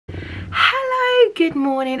good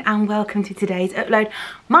morning and welcome to today's upload.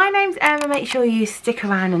 My name's Emma. Make sure you stick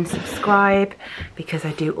around and subscribe because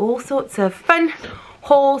I do all sorts of fun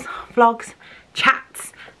hauls, vlogs,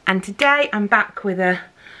 chats, and today I'm back with a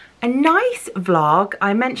nice vlog.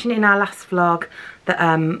 I mentioned in our last vlog that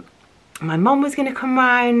my mum was going to come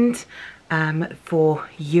round for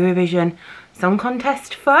Eurovision Song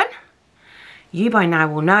Contest fun. You by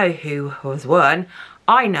now will know who has won.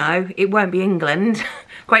 I know it won't be England.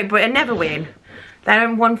 Great Britain never win. They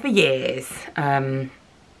haven't won for years.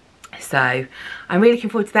 So I'm really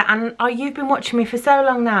looking forward to that. And you've been watching me for so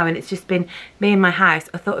long now and it's just been me and my house.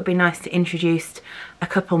 I thought it'd be nice to introduce a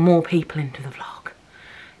couple more people into the vlog.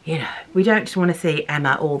 You know, we don't just want to see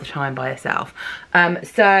Emma all the time by herself.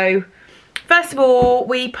 So first of all,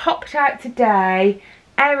 we popped out today.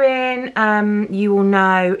 Erin, you will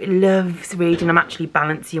know, loves reading. I'm actually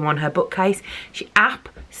balancing you on her bookcase. She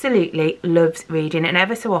absolutely loves reading, and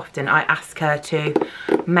ever so often I ask her to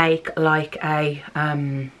make like a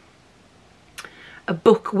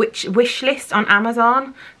book wish list on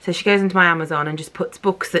Amazon. So she goes into my Amazon and just puts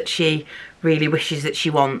books that she really wishes that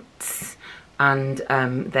she wants, and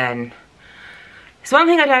then it's one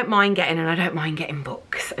thing I don't mind getting, and I don't mind getting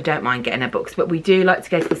books. I don't mind getting her books, but we do like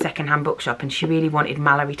to go to the second-hand bookshop, and she really wanted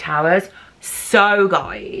Mallory Towers. So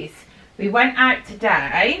guys, we went out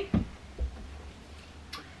today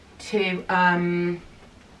to a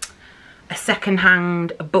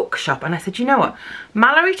second-hand bookshop, and I said, you know what,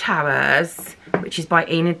 Mallory Towers, which is by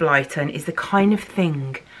Enid Blyton, is the kind of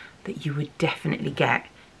thing that you would definitely get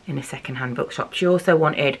in a second-hand bookshop. She also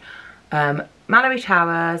wanted Mallory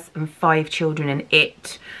Towers and 5 Children and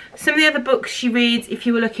It. Some of the other books she reads, if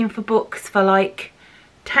you were looking for books for like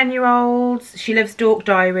 10-year-olds, she loves Dork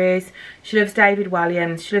Diaries, she loves David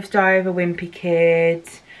Walliams, she loves Diary of a Wimpy Kid,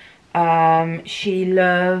 she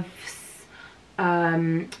loves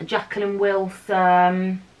Jacqueline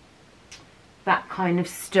Wilson, that kind of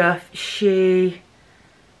stuff. She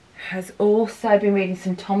has also been reading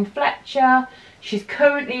some Tom Fletcher. She's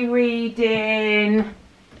currently reading,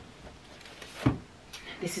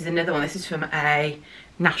 this is another one, this is from a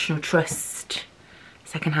National Trust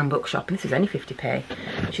second-hand bookshop, and this is only 50p.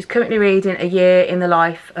 She's currently reading A Year in the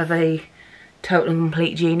Life of a Total and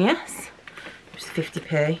Complete Genius, which is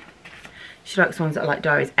 50p. She likes ones that are like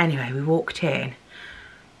diaries. Anyway, we walked in.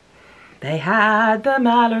 They had the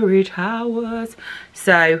Mallory Towers.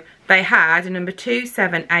 So they had a number 2,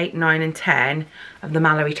 7, 8, 9 and 10 of the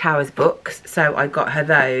Mallory Towers books. So I got her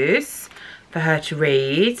those for her to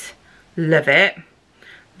read. Love it.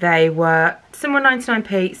 They were, some were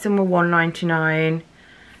 99p, some were 1.99.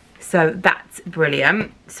 So that's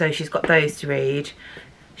brilliant. So she's got those to read.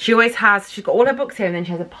 She always has, she's got all her books here, and then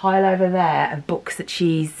she has a pile over there of books that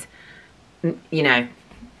she's, you know,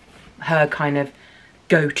 her kind of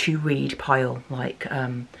go-to read pile, like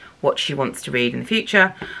what she wants to read in the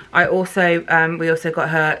future. I also, we also got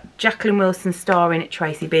her Jacqueline Wilson starring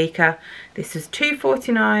Tracy Beaker. This is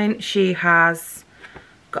 £2.49. She has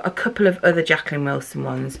got a couple of other Jacqueline Wilson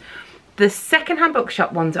ones. The second-hand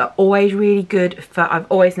bookshop ones are always really good for, I've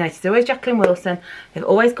always noticed, always Jacqueline Wilson. They've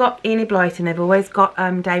always got Enid Blyton. They've always got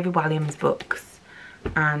David Walliams books.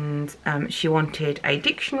 And she wanted a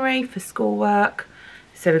dictionary for schoolwork.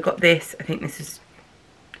 So we've got this. I think this is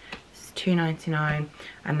 £2.99.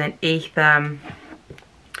 And then Ethan.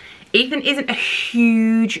 Ethan isn't a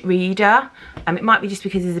huge reader. It might be just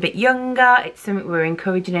because he's a bit younger. It's something we're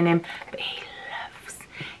encouraging in him. But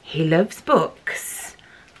he loves books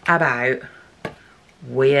about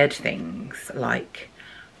weird things like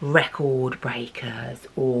record breakers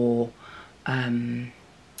or oh,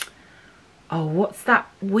 what's that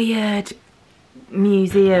weird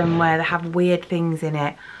museum where they have weird things in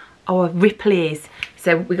it? Oh, Ripley's.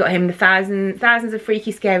 So we got him the thousands of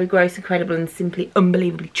freaky, scary, gross, incredible and simply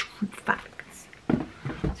unbelievably true facts.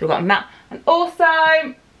 So we got him that. And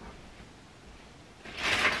also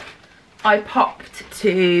I popped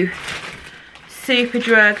to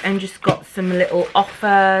Superdrug and just got some little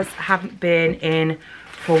offers. I haven't been in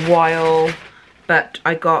for a while, but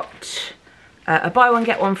I got a buy one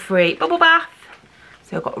get one free bubble bath.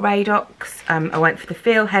 So I got Radox. I went for the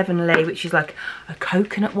Feel Heavenly, which is like a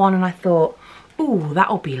coconut one, and I thought, ooh,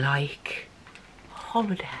 that'll be like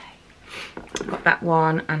holiday. Got that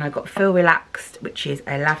one, and I got Feel Relaxed, which is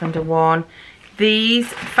a lavender one. These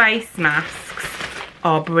face masks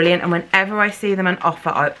are brilliant, and whenever I see them on offer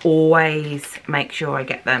I always make sure I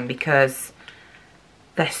get them because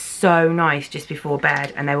they're so nice just before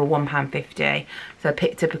bed, and they were £1.50. So I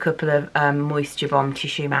picked up a couple of Moisture Bomb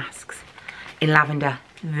tissue masks in lavender.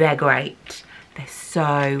 They're great. They're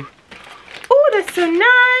so, oh, they're so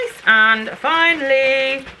nice. And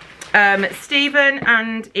finally Stephen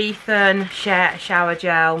and Ethan share a shower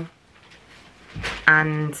gel,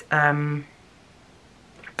 and Erin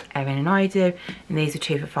and I do, and these are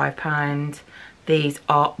 2 for £5. These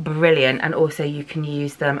are brilliant, and also you can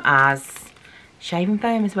use them as shaving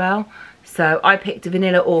foam as well. So I picked a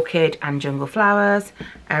vanilla orchid and jungle flowers.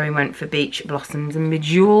 Erin went for beach blossoms and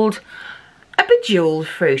bejeweled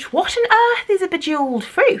fruit. What on earth is a bejeweled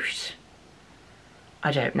fruit?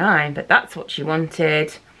 I don't know, but that's what she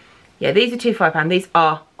wanted. Yeah, these are 2 for £5. These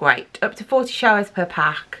are great. Up to 40 showers per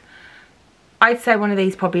pack. I'd say one of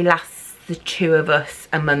these probably lasts the 2 of us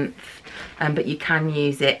a month, but you can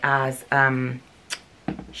use it as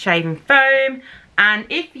shaving foam. And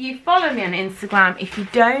if you follow me on Instagram, if you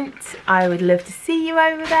don't, I would love to see you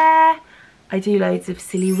over there. I do loads of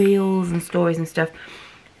silly reels and stories and stuff.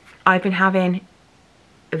 I've been having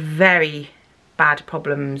very bad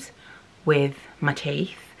problems with my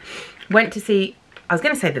teeth. Went to see, I was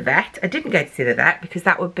going to say the vet. I didn't go to see the vet because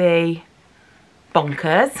that would be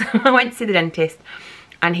bonkers. I went to see the dentist,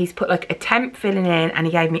 and he's put like a temp filling in, and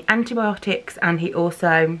he gave me antibiotics, and he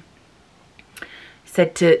also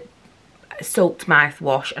said to salt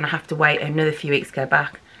mouthwash, and I have to wait another few weeks to go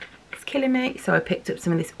back. It's killing me. So I picked up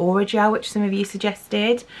some of this Aura gel, which some of you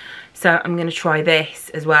suggested. So I'm going to try this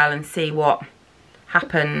as well and see what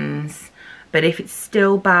happens. But if it's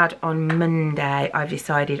still bad on Monday, I've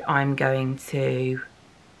decided I'm going to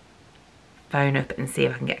phone up and see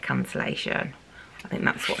if I can get cancellation. I think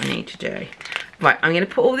that's what I need to do. Right, I'm going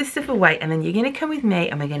to put all this stuff away, and then you're going to come with me,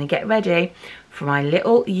 and we're going to get ready for my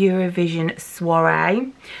little Eurovision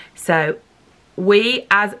soiree. So we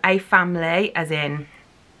as a family, as in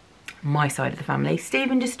my side of the family,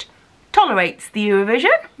 Stephen just tolerates the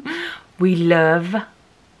Eurovision. We love.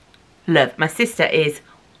 My sister is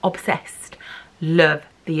obsessed. Love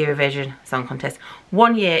the Eurovision Song Contest.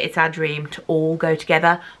 One year it's our dream to all go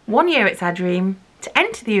together. One year it's our dream to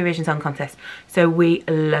enter the Eurovision Song Contest. So we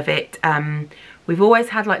love it. We've always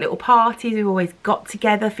had like little parties. We've always got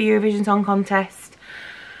together for Eurovision Song Contest.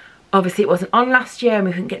 Obviously it wasn't on last year and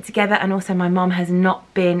we couldn't get together, and also my mum has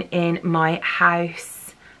not been in my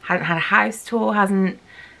house, hadn't had a house tour, hasn't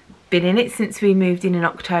been in it since we moved in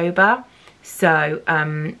October. So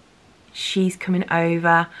she's coming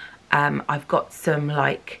over. I've got some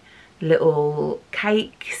like little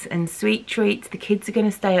cakes and sweet treats. The kids are going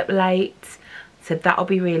to stay up late, so that'll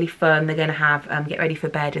be really fun. They're going to have get ready for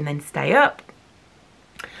bed and then stay up.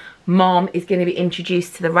 Mom is going to be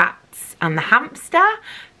introduced to the rats and the hamster,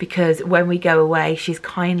 because when we go away she's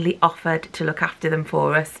kindly offered to look after them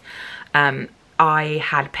for us. I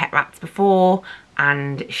had pet rats before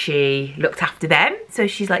and she looked after them, so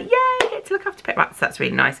she's like, yay, I get to look after pet rats. That's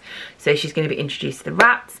really nice. So she's going to be introduced to the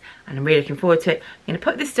rats, and I'm really looking forward to it. I'm going to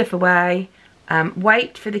put this stuff away,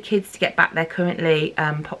 wait for the kids to get back. They're currently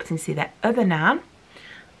popped in to see their other nan,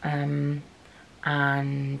 and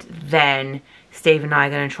then Steve and I are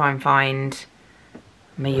going to try and find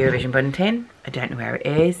my Eurovision bunting. I don't know where it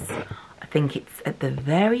is. I think it's at the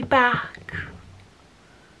very back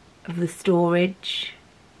of the storage.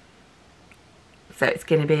 So it's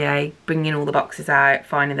going to be a bringing all the boxes out,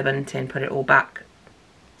 finding the bunting, put it all back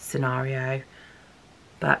scenario.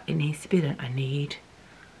 But it needs to be done. I need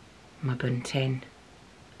my bunting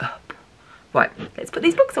up. Right, let's put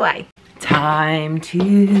these books away. Time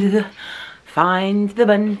to find the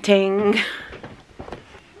bunting.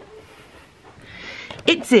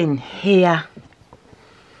 It's in here.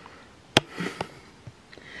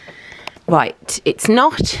 Right, it's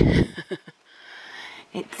not.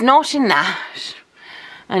 It's not in that.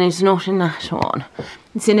 And it's not in that one.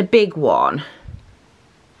 It's in a big one.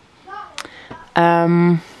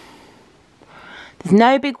 There's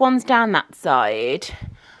no big ones down that side.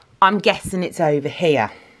 I'm guessing it's over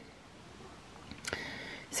here.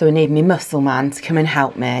 So I need my muscle man to come and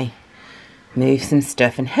help me move some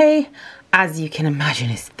stuff. And he, as you can imagine,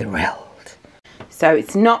 is thrilled. So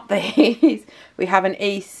it's not these. We have an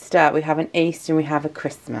Easter, we have an Easter, and we have a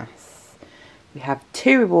Christmas. We have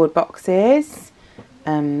 2 reward boxes.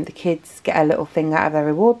 The kids get a little thing out of their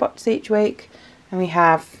reward box each week. And we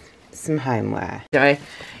have some homeware. So,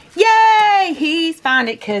 yay! He's found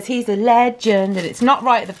it because he's a legend, and it's not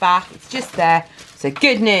right at the back, it's just there. So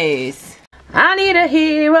good news. I need a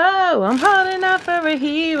hero. I'm holding out for a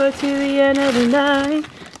hero to the end of the night.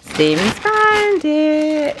 Stephen's found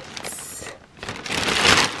it.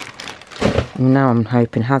 Now I'm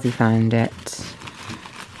hoping, has he found it?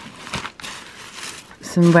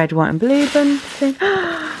 Some red, white and blue bunting.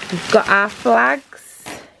 We've got our flags.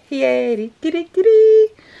 Yeah,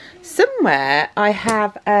 somewhere I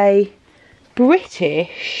have a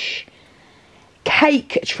British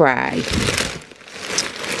cake tray.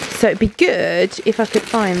 So it'd be good if I could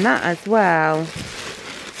find that as well.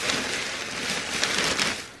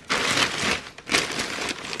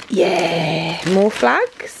 Yeah, more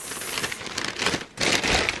flags.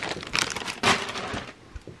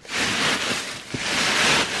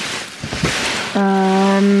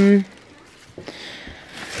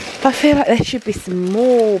 I feel like there should be some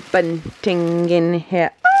more bunting in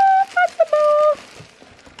here. Oh,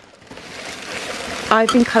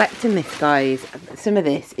 I've been collecting this, guys. Some of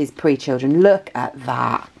this is pre-children. Look at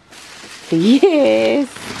that. For years.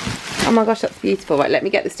 Oh my gosh, that's beautiful. Right, let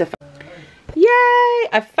me get the stuff. Yay!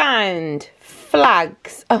 I found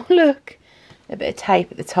flags. Oh, look. A bit of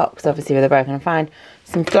tape at the top because obviously they're broken. I found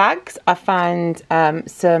some flags. I found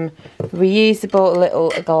some reusable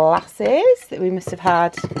little glasses that we must have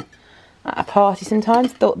had at a party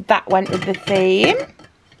sometimes. Thought that went with the theme.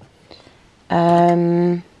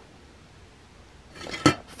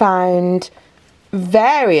 Found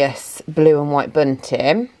various blue and white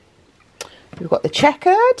bunting. We've got the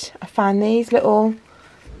checkered. I found these little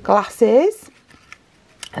glasses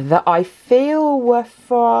that I feel were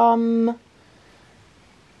from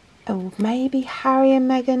maybe Harry and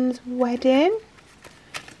Meghan's wedding.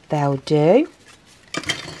 They'll do.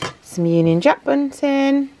 Some Union Jack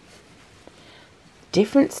bunting.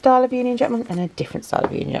 Different style of Union Jack bunting and a different style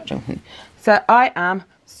of Union Jack bunting. So I am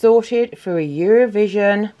sorted for a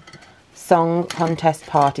Eurovision song contest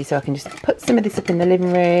party. So I can just put some of this up in the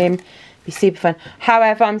living room. Be super fun.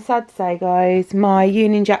 However, I'm sad to say, guys, my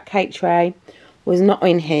Union Jack cake tray was not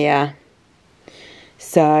in here.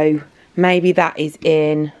 So maybe that is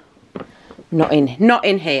in... Not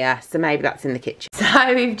in here, so maybe that's in the kitchen.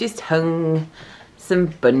 So we've just hung some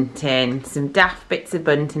bunting, some daft bits of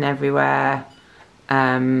bunting everywhere.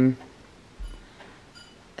 So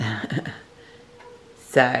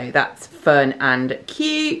that's fun and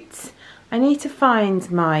cute. I need to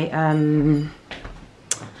find my, I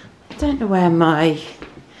don't know where my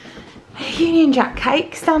Union Jack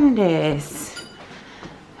cake stand is.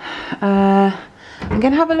 I'm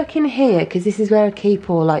going to have a look in here because this is where I keep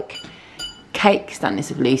all like cake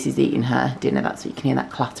stands if Lucy's eating her dinner. That's what you can hear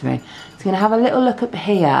that clattering. So I'm going to have a little look up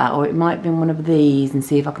here, or it might be in one of these, and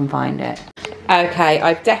see if I can find it. Okay,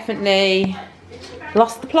 I've definitely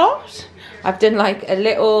lost the plot. I've done like a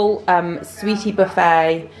little sweetie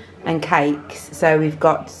buffet and cakes. So we've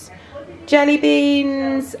got jelly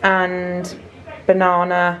beans and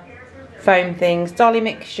banana foam things, dolly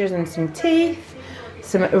mixtures and some teeth,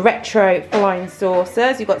 some retro flying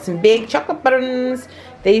saucers. We've got some big chocolate buttons.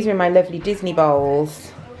 These are in my lovely Disney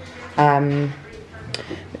bowls, which I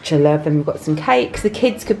love. And we've got some cakes. The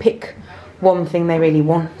kids could pick one thing they really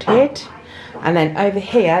wanted. And then over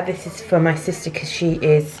here, this is for my sister because she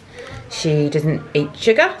doesn't eat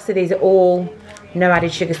sugar. So these are all no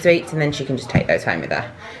added sugar sweets, and then she can just take those home with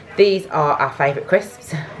her. These are our favourite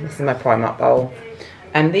crisps. This is my Primark bowl.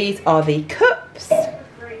 And these are the cups.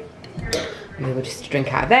 And we will just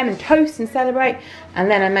drink out of them and toast and celebrate.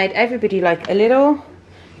 And then I made everybody like a little...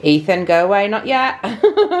 Ethan, go away, not yet.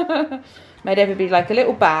 Made everybody like a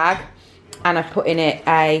little bag, and I've put in it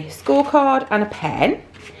a scorecard and a pen,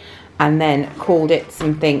 and then called it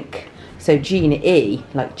something. So Gina E,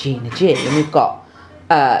 like Gina G, and we've got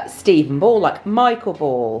Stephen Ball, like Michael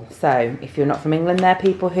Ball. So if you're not from England, they're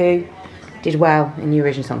people who did well in the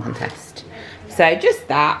Eurovision Song Contest. So just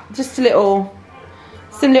that, just a little,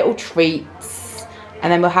 some little treats,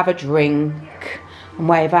 and then we'll have a drink and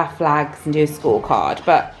wave our flags and do a scorecard.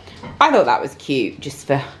 But I thought that was cute, just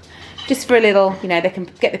for a little, you know, they can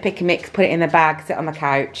get the pick and mix, put it in the bag, sit on the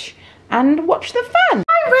couch and watch the fun.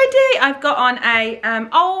 I'm ready. I've got on a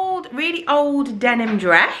really old denim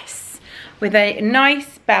dress with a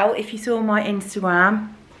nice belt. If you saw my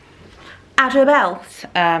Instagram, add a belt,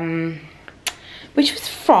 which was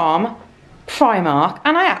from Primark,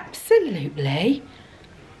 and I absolutely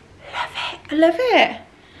love it. I love it.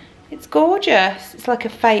 It's gorgeous. It's like a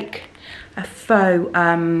faux,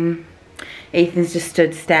 Ethan's just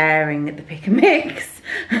stood staring at the pick and mix.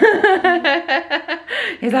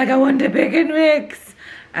 He's like, I want a pick and mix.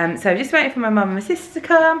 So just waiting for my mum and my sister to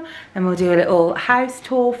come, and we'll do a little house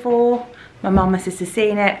tour for my mum and my sister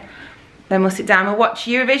seeing it. Then we'll sit down and watch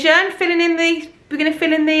Eurovision, we're gonna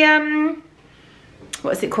fill in the,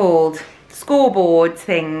 what's it called? Scoreboard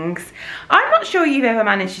things. I'm not sure you've ever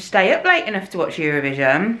managed to stay up late enough to watch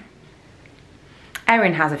Eurovision.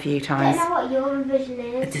 Erin has a few times. I don't know what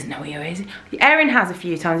Eurovision is. Doesn't know what Eurovision is. Erin has a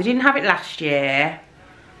few times. We didn't have it last year.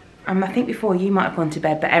 I think before you might have gone to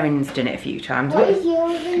bed, but Erin's done it a few times. What is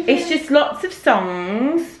Eurovision? It's just lots of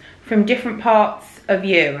songs from different parts of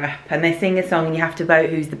Europe, and they sing a song and you have to vote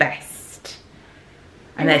who's the best.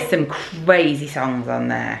 And there's some crazy songs on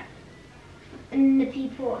there. And the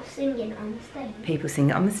people singing on the stage. People sing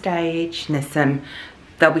it on the stage. And there's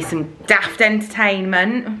there'll be some daft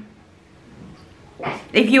entertainment.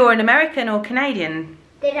 If you're an American or Canadian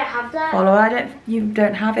They don't have that. follower, you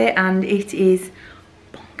don't have it, and it is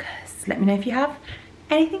bonkers. Let me know if you have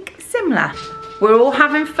anything similar. We're all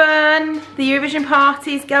having fun. The Eurovision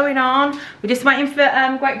party's going on. We're just waiting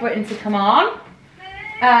for Great Britain to come on.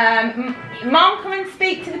 Mom, come and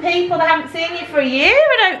speak to the people that haven't seen you for a year,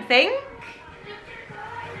 I don't think.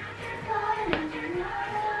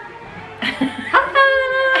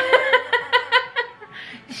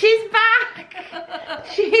 She's back.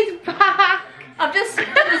 She's back. I've just zoom.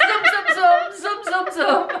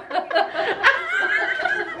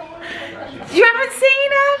 You haven't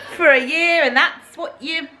seen her for a year, and that's what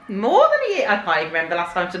you, more than a year. I can't even remember the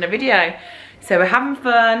last time I've done a video. So we're having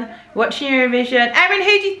fun, watching Eurovision. Erin,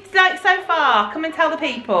 who do you like so far? Come and tell the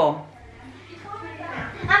people.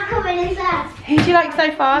 I'm coming in first. Who do you like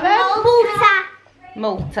so far then? Malta.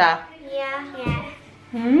 Malta. Yeah.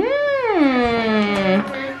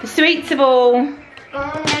 Yeah. The sweets have all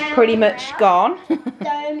pretty much gone.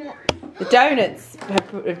 Donut. The donuts,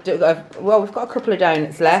 well, we've got a couple of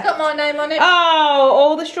donuts left. It's got my name on it. Oh,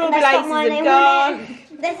 all the strawberry That's got my laces have name on gone.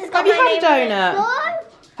 This has got Have you my had a name on it. donut? No.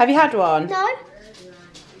 Have you had one? No.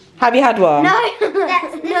 Have you had one? No. This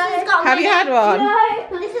has got Have my you name. had one? No.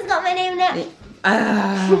 This has got my name on it.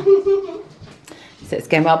 So it's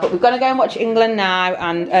going well, but we've got to go and watch England now,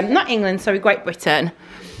 and not England, sorry, Great Britain,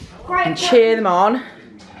 and cheer them on,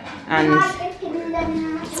 and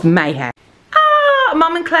it's mayhem. Ah,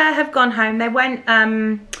 Mum and Claire have gone home. They went,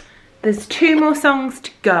 there's 2 more songs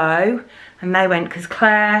to go, and they went because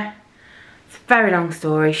Claire, it's a very long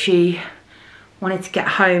story, she wanted to get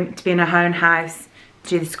home, to be in her own house,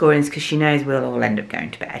 to do the scorings because she knows we'll all end up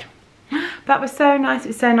going to bed. That was so nice. It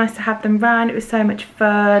was so nice to have them round. It was so much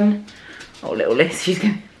fun. Oh, little Lucy, she's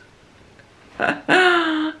going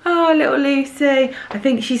oh, little Lucy. I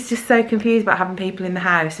think she's just so confused about having people in the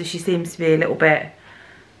house, so she seems to be a little bit,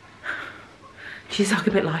 she's like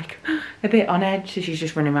a bit on edge, so she's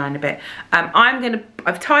just running around a bit.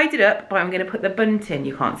 I've tied it up, but I'm gonna put the bunting,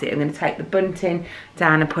 you can't see it, I'm gonna take the bunting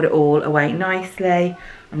down and put it all away nicely.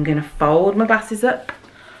 I'm gonna fold my glasses up.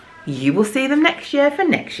 You will see them next year for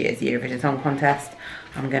next year's Eurovision Song Contest.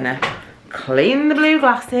 I'm gonna clean the blue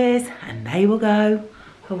glasses and they will go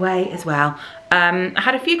away as well. I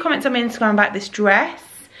had a few comments on my Instagram about this dress.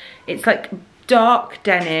 It's like dark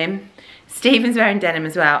denim. Stephen's wearing denim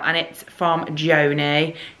as well, and it's from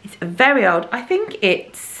Joni. It's very old. I think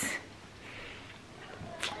it's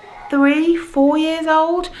 3-4 years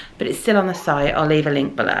old, but it's still on the site. I'll leave a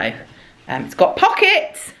link below. It's got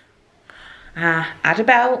pockets. Add a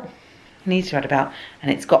belt. Need to add a belt, and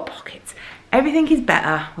it's got pockets. Everything is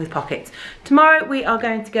better with pockets. Tomorrow we are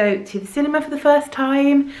going to go to the cinema for the first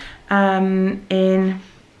time in,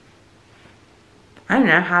 I don't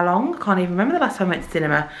know how long. I can't even remember the last time I went to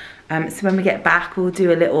cinema. So when we get back, we'll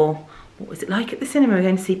do a little, what was it like at the cinema? We're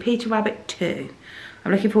going to see Peter Rabbit 2.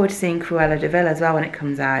 I'm looking forward to seeing Cruella de Vil as well when it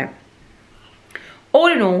comes out. All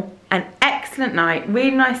in all, an excellent night.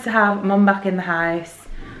 Really nice to have Mum back in the house.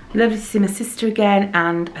 Lovely to see my sister again,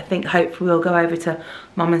 and I think hopefully we'll go over to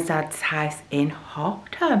Mum and Dad's house in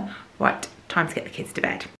half term. Right, time to get the kids to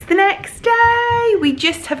bed. It's the next day. We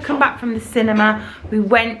just have come back from the cinema. We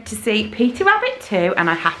went to see Peter Rabbit 2, and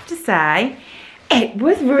I have to say, it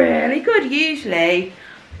was really good. Usually,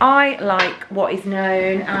 I like what is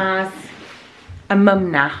known as a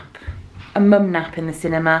mum nap. A mum nap in the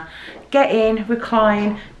cinema. Get in,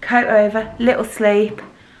 recline, coat over, little sleep.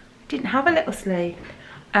 Didn't have a little sleep.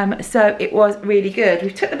 So it was really good. We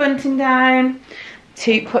took the bunting down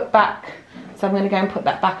to put back, so I'm going to go and put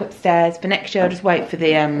that back upstairs. For next year I'll just wait for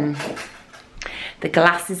the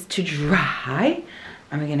glasses to dry,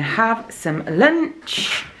 and we're going to have some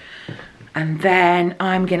lunch, and then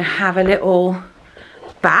I'm going to have a little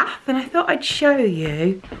bath, and I thought I'd show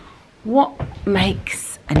you what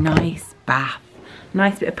makes a nice bath.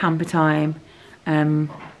 Nice bit of pamper time. I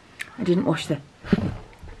didn't wash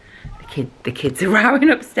the kids are rowing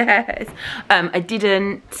upstairs. I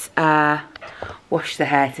didn't wash the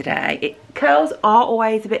hair today. Curls are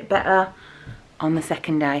always a bit better on the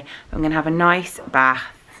second day. I'm gonna have a nice bath.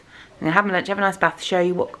 I'm gonna have my lunch, have a nice bath, show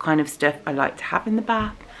you what kind of stuff I like to have in the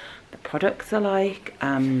bath, the products I like.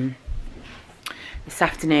 This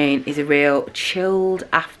afternoon is a real chilled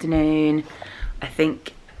afternoon. I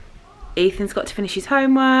think Ethan's got to finish his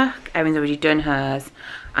homework, Erin's already done hers,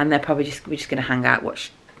 and we're just gonna hang out,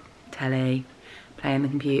 watch telly, play on the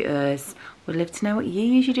computers. Would love to know what you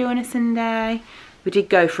usually do on a Sunday. We did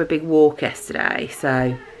go for a big walk yesterday,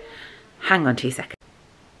 so hang on 2 seconds.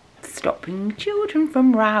 stopping children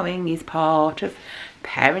from rowing is part of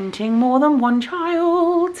parenting more than one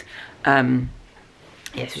child. Yes,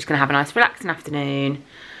 we're just gonna have a nice relaxing afternoon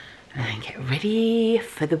and then get ready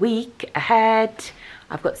for the week ahead.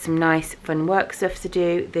 I've got some nice fun work stuff to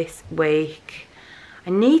do this week. I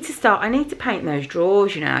need to paint those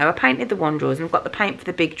drawers, you know. I painted the one drawers and I've got the paint for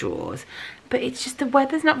the big drawers, but it's just the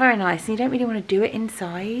weather's not very nice and you don't really want to do it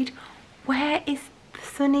inside. Where is the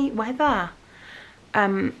sunny weather?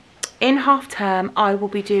 In half term I will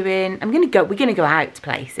be doing, we're gonna go out to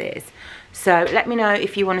places. So let me know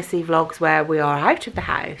if you want to see vlogs where we are out of the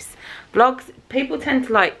house. Vlogs, people tend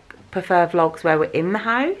to like prefer vlogs where we're in the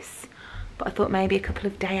house, but I thought maybe a couple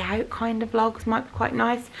of day out kind of vlogs might be quite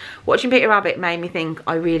nice. Watching Peter Rabbit made me think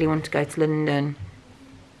I really want to go to London,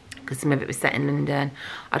 because some of it was set in London.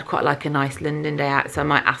 I'd quite like a nice London day out, so I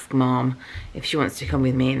might ask Mom if she wants to come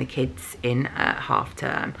with me and the kids in half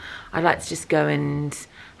term. I'd like to just go and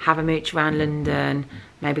have a mooch around London,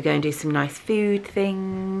 maybe go and do some nice food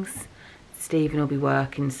things. Stephen will be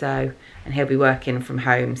working, and he'll be working from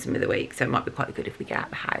home some of the week, so it might be quite good if we get out of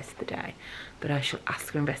the house for the day. But I shall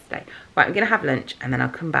ask her and investigate. Right, I'm gonna have lunch and then I'll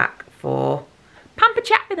come back for pamper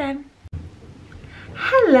chat with them.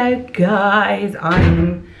 Hello guys, I'm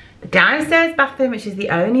in the downstairs bathroom, which is the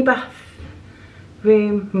only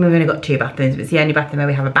bathroom. We've only got 2 bathrooms, but it's the only bathroom where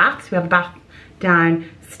we have a bath. So we have a bath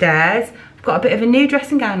downstairs. I've got a bit of a new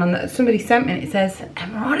dressing gown on that somebody sent me and it says,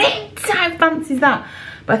 "Emma on it." How fancy is that?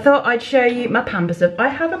 But I thought I'd show you my pamper stuff. I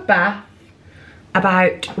have a bath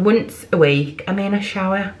about once a week. I mean, I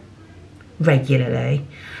shower regularly,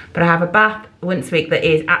 but I have a bath once a week that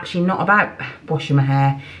is actually not about washing my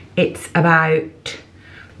hair. It's about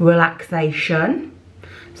relaxation.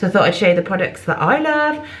 So I thought I'd show you the products that I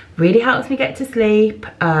love. Really helps me get to sleep.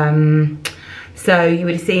 So you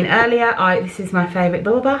would have seen earlier, this is my favourite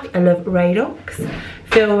bubble bath. I love Radox.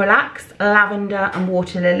 Feel Relaxed, lavender and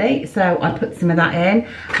water lily. So I put some of that in.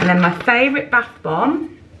 And then my favourite bath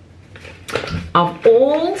bomb of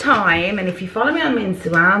all time, and if you follow me on my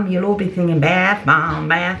Instagram, you'll all be thinking bath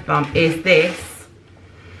bomb, is this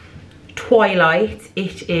Twilight.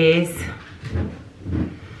 It is,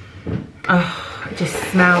 oh, it just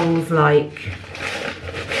smells like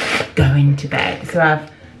going to bed. So I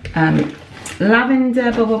have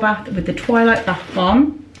lavender bubble bath with the Twilight bath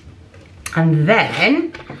bomb, and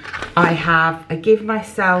then I give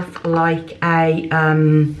myself like a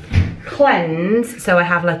cleanse. So I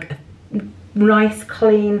have like a nice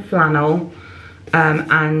clean flannel,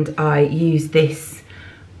 and I use this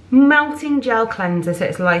melting gel cleanser. So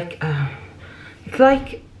it's like a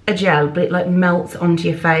gel, but it like melts onto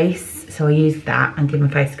your face. So I use that and give my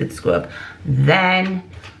face a good scrub. Then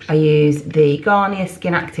I use the Garnier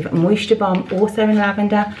Skin Active Moisture Balm, also in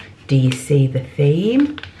lavender. Do you see the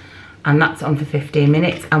theme? And that's on for 15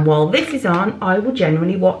 minutes. And while this is on, I will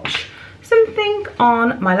generally watch something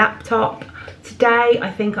on my laptop. Today, I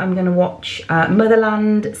think I'm going to watch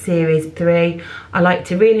Motherland Series 3. I like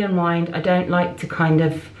to really unwind. I don't like to kind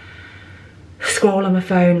of scroll on my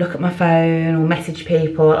phone, look at my phone, or message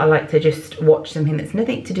people. I like to just watch something that's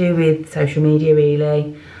nothing to do with social media,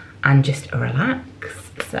 really, and just relax.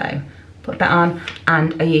 So put that on,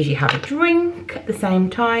 and I usually have a drink at the same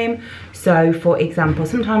time. So for example,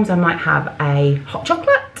 sometimes I might have a hot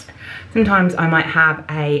chocolate, sometimes I might have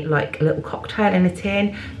a little cocktail in a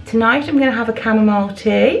tin. Tonight I'm going to have a chamomile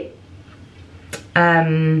tea.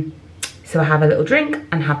 So I have a little drink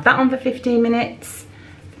and have that on for 15 minutes.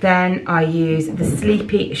 Then I use the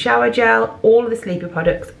Sleepy shower gel. All of the Sleepy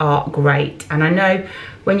products are great, and I know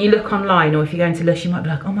when you look online or if you go into Lush, you might be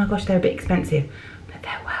like, oh my gosh, they're a bit expensive, but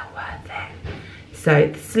they're well worth it. So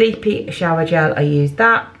the Sleepy shower gel, I use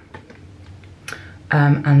that.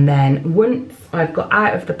 And then once I've got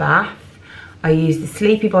out of the bath, I use the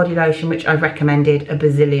Sleepy body lotion, which I've recommended a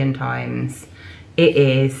bazillion times.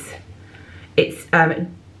 It's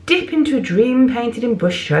dip into a dream painted in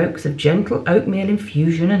brush strokes of gentle oatmeal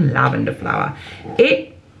infusion and lavender flower.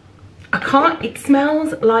 It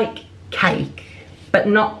smells like cake, but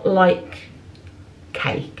not like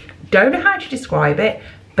cake. Don't know how to describe it,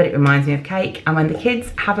 but it reminds me of cake. And when the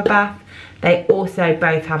kids have a bath, they also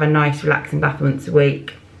both have a nice relaxing bath once a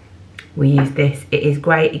week. We use this. It is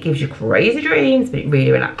great. It gives you crazy dreams, but it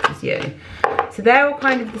really relaxes you. So they're all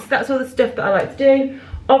kind of, that's all the stuff that I like to do.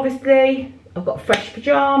 Obviously, I've got fresh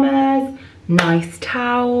pajamas, nice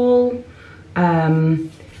towel.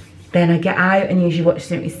 Then I get out and usually watch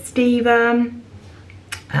something with Stephen.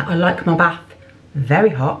 I like my bath very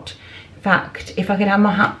hot. In fact, if I could have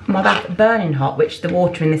my bath burning hot, which the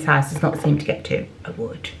water in this house does not seem to get to, I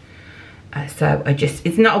would. So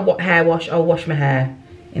it's not a hair wash. I'll wash my hair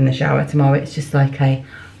in the shower tomorrow. It's just like a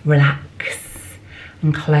relax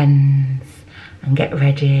and cleanse and get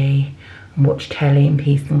ready and watch telly in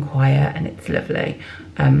peace and quiet, and it's lovely.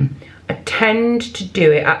 I tend to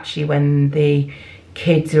do it actually when the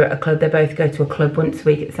kids are at a club. They both go to a club once a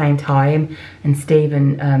week at the same time, and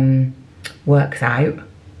Stephen works out.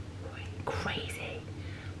 Crazy.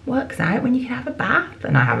 Works out when you can have a bath,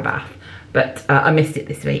 and I have a bath. But I missed it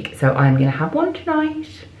this week, so I'm gonna have one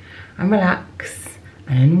tonight and relax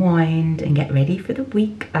and unwind and get ready for the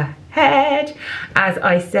week ahead. As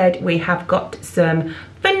I said, we have got some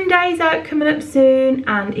fun days out coming up soon,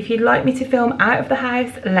 and if you'd like me to film out of the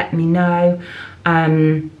house, let me know.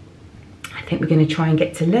 I think we're going to try and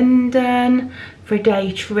get to London for a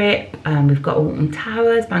day trip. We've got Alton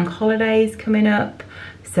Towers, bank holidays coming up,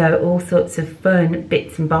 so all sorts of fun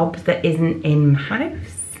bits and bobs that isn't in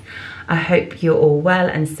house. I hope you're all well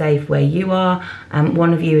and safe where you are.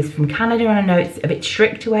 One of you is from Canada, and I know it's a bit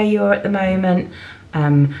strict where you're at the moment.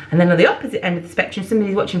 And then on the opposite end of the spectrum,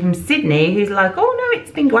 somebody's watching from Sydney who's like, oh no,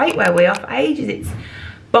 it's been great where we are for ages. It's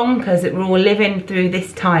bonkers that we're all living through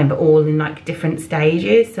this time, but all in like different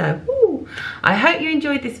stages. So I hope you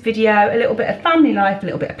enjoyed this video. A little bit of family life, a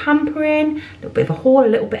little bit of pampering, a little bit of a haul, a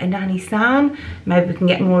little bit of Nanny San. Maybe we can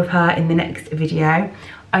get more of her in the next video.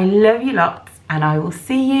 I love you lots, and I will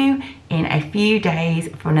see you in a few days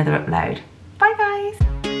for another upload.